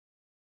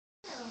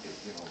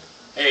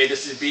Hey,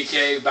 this is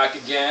BK back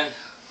again.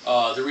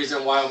 The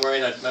reason why I'm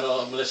wearing a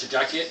Metal Militia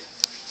jacket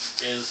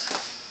is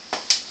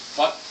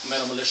fuck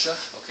Metal Militia,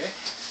 okay?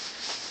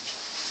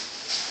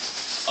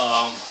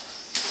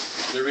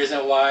 The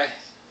reason why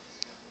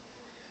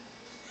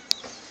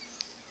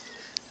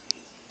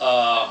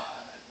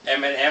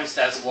M&M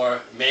stands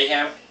for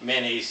Mayhem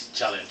Mayonnaise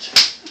Challenge.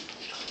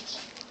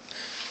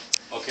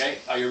 Okay,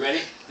 are you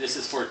ready? This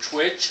is for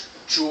Twitch,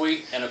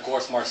 Chewy, and of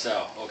course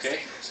Marcel, okay?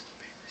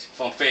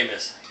 From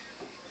Famous.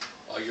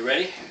 Are you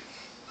ready?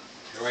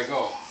 Here I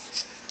go.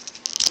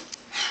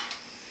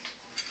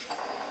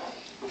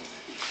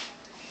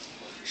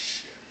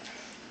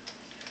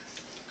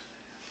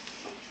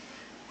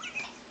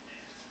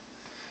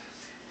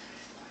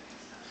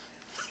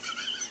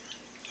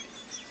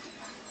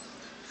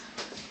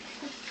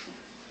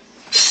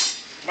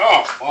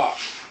 Oh, fuck.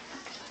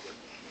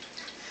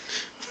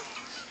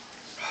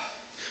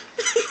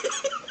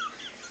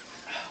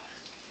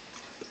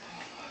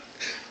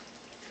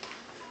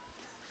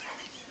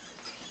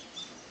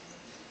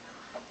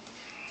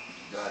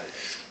 Got it.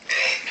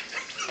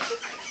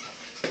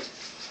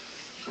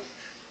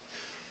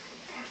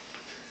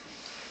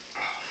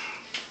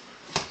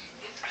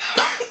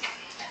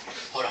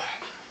 Hold on.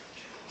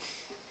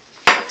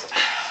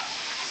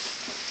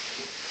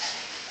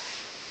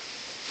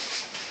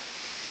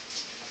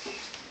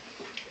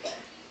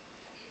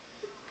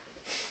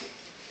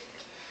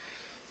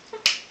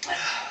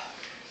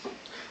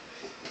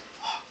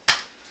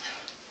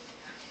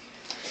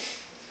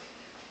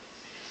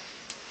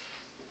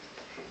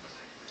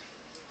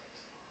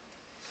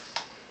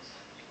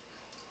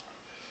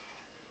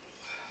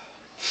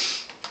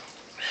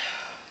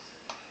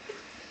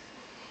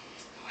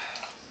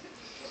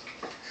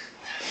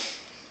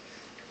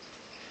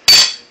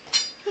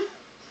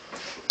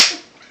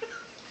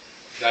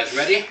 You guys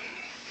ready?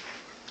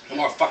 No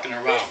more fucking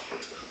around.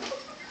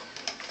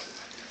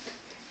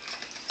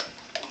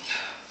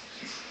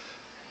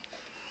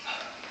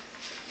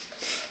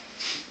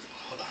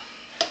 Hold on.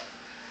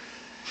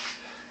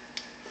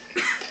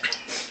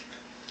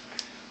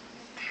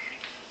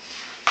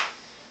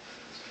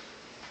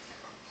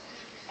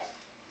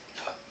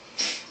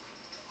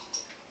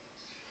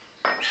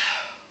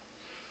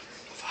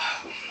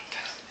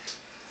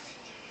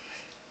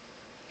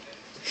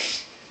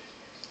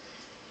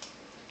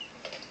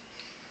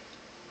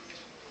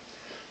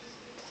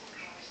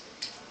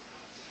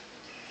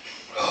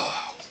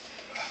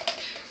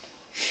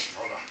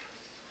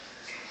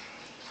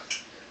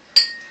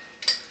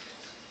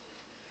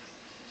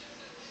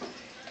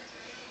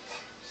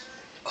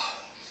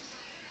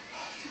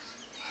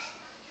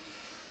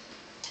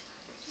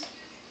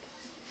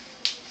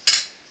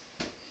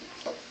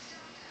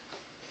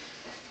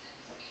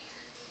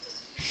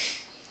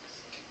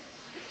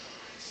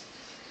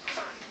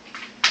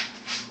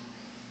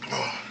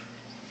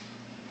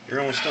 You're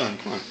almost done.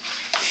 Come on.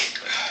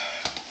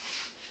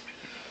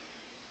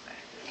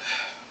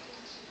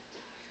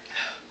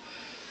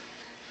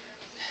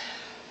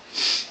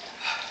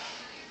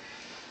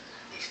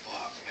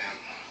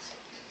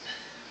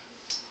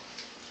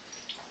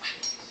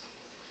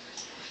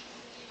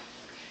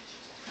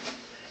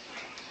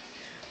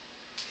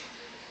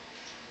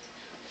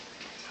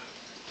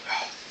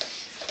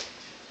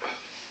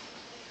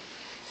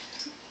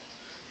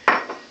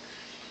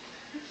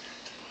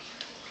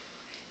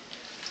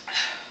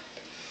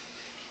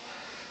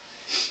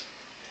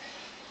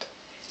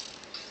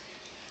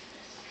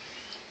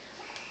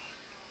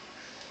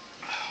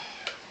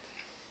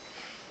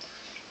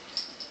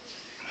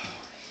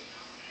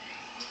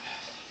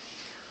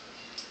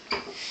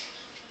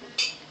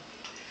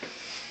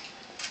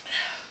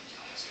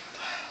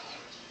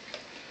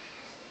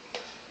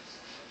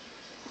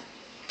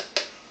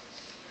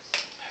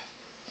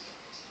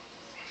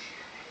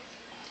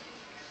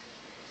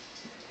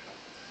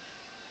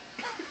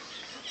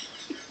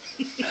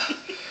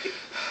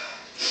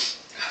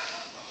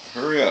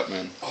 Hurry up,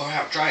 man. Oh,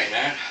 I'm trying,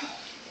 man.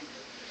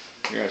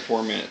 You're at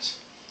 4 minutes.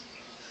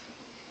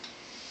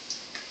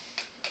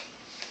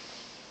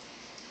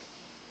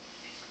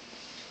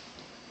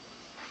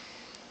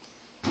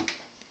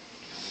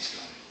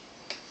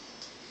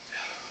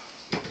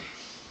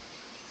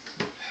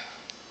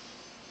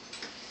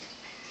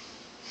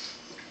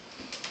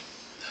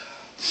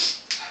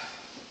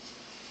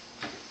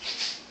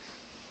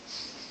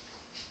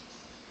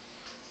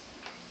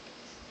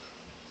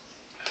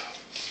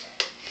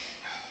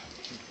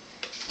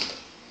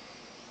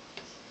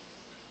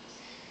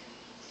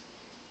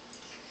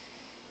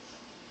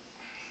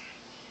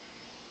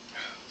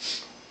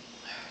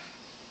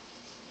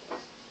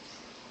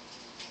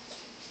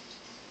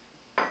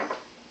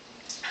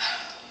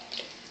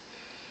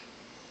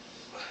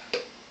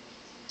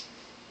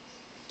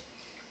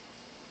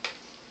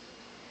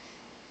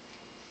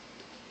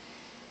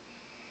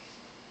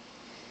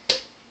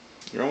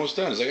 You're almost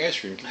done. It's like ice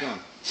cream. Keep going.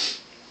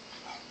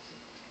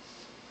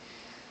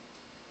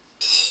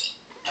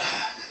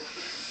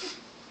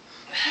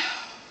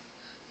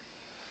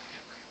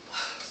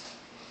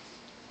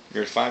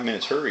 You're at 5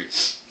 minutes. Hurry.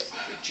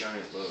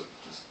 giant load.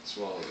 Just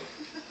swallow it.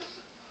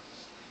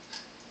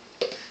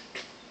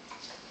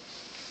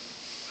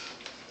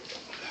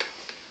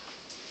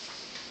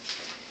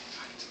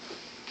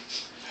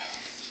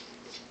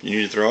 You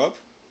need to throw up?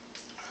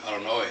 I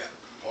don't know yet.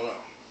 Hold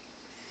on.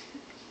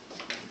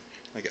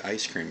 Like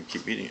ice cream.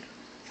 Keep eating it.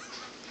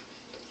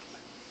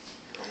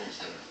 You're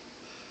almost there.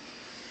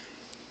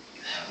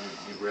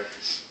 New record.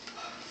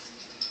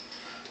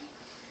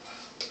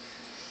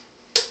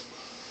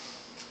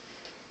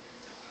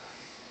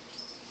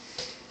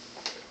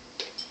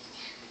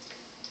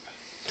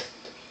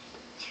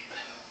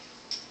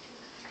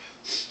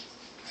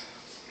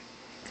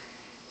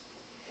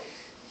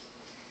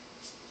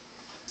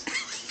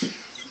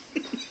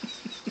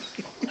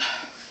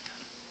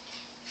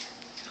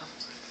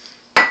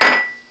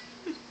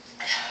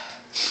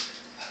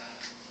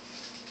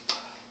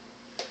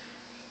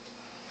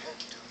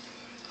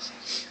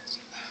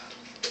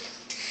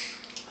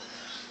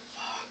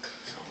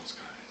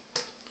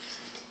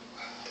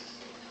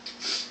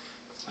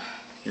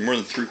 You're more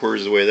than 3/4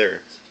 of the way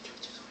there.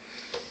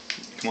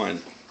 Come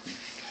on.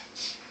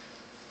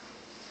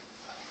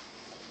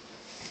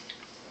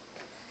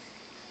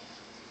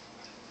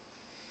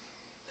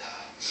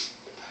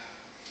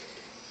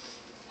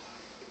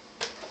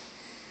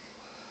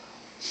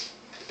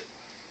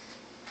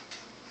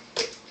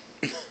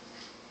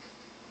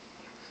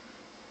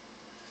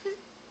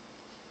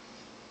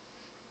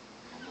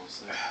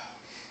 Almost there.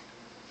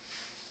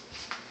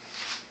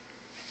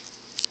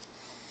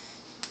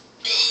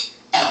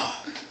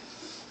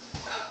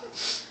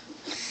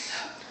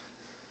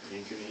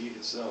 Ain't gonna eat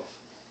itself.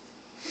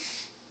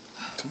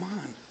 Come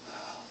on.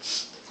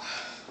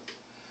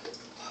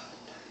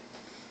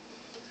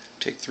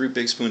 Take 3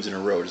 big spoons in a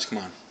row. Just come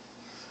on.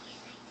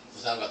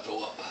 Because I'm gonna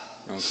throw up.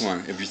 Oh, come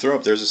on. If you throw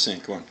up, there's a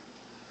sink. Come on.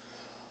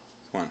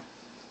 Come on.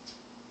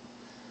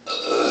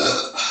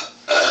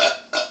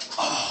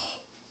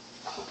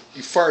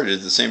 You farted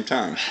at the same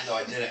time. No,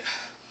 I didn't.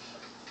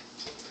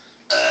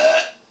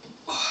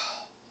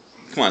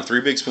 Come on, 3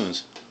 big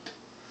spoons.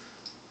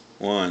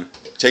 1.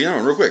 Take it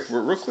on real quick.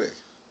 Real quick.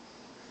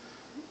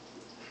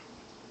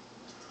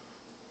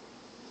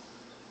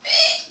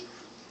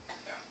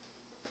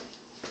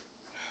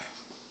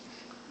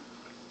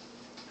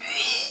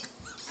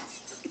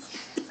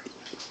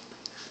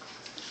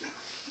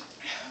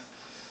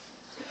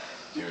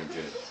 Doing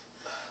good.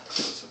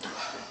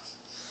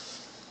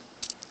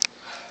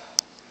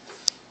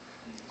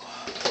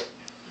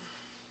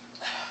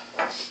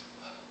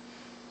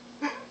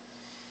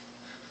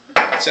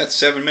 It's at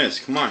 7 minutes.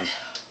 Come on.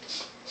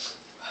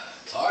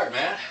 It's hard,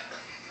 man.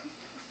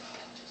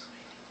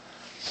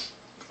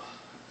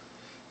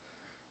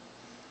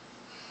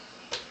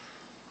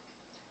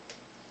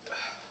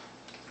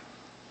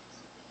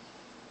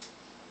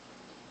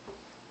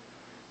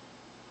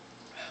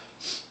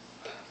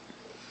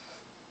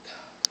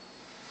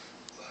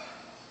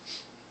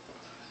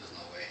 There's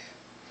no way.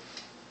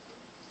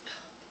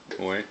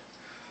 Boy,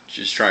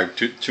 just try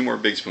 2 more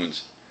big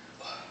spoons.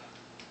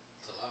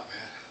 It's a lot,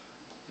 man.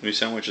 New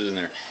sandwiches in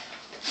there.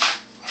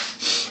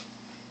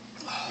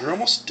 You're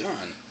almost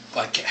done.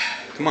 I can't.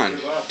 Come on,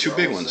 2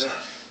 big ones.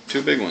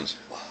 2 big ones.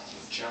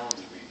 The challenge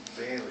would be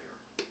failure.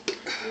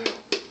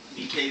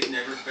 BK's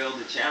never failed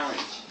a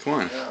challenge. Come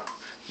on. Yeah.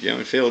 You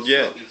haven't failed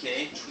yet.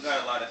 BK, you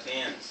got a lot of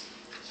fans.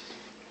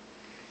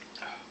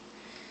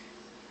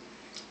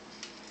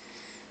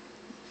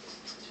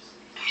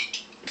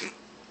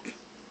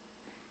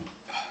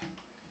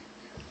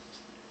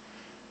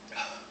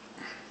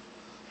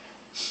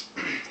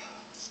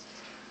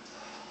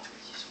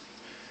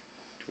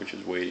 Twitch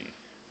is waiting.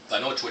 I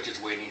know Twitch is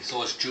waiting.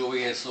 So is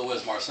Chewy and so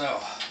is Marcel.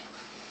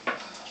 I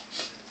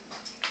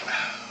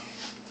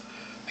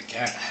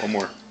can't. 1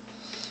 more.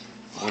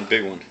 1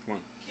 big one. Come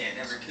on. Can't,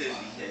 never could,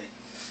 BK.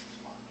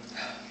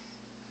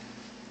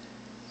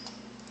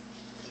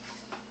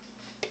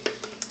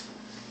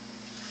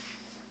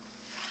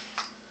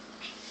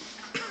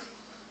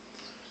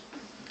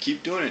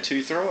 Keep doing it till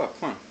you throw up.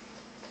 Come on.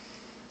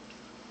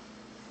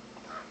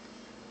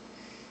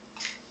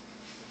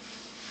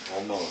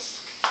 Almost.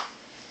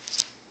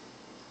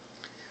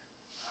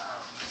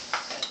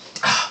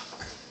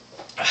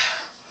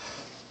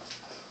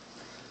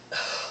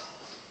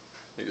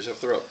 Make yourself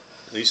throw up.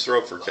 At least throw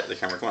up for the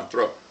camera. Come on,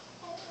 throw up.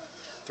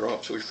 Throw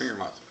up. So your finger in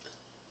your mouth.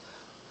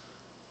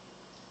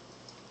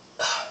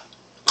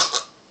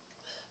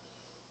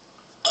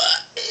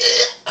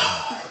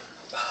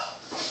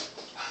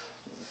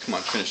 Come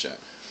on, finish that.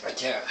 I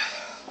can't.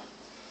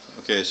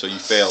 Okay, so you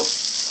failed.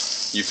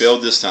 You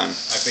failed this time. I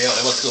failed.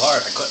 It was too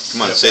hard. I couldn't.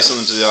 Come on, say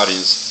something to the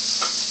audience.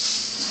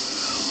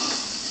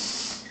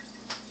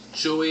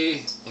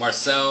 Chewy,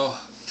 Marcel,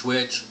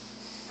 Twitch.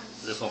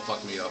 This one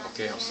fucked me up.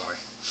 Okay, I'm sorry.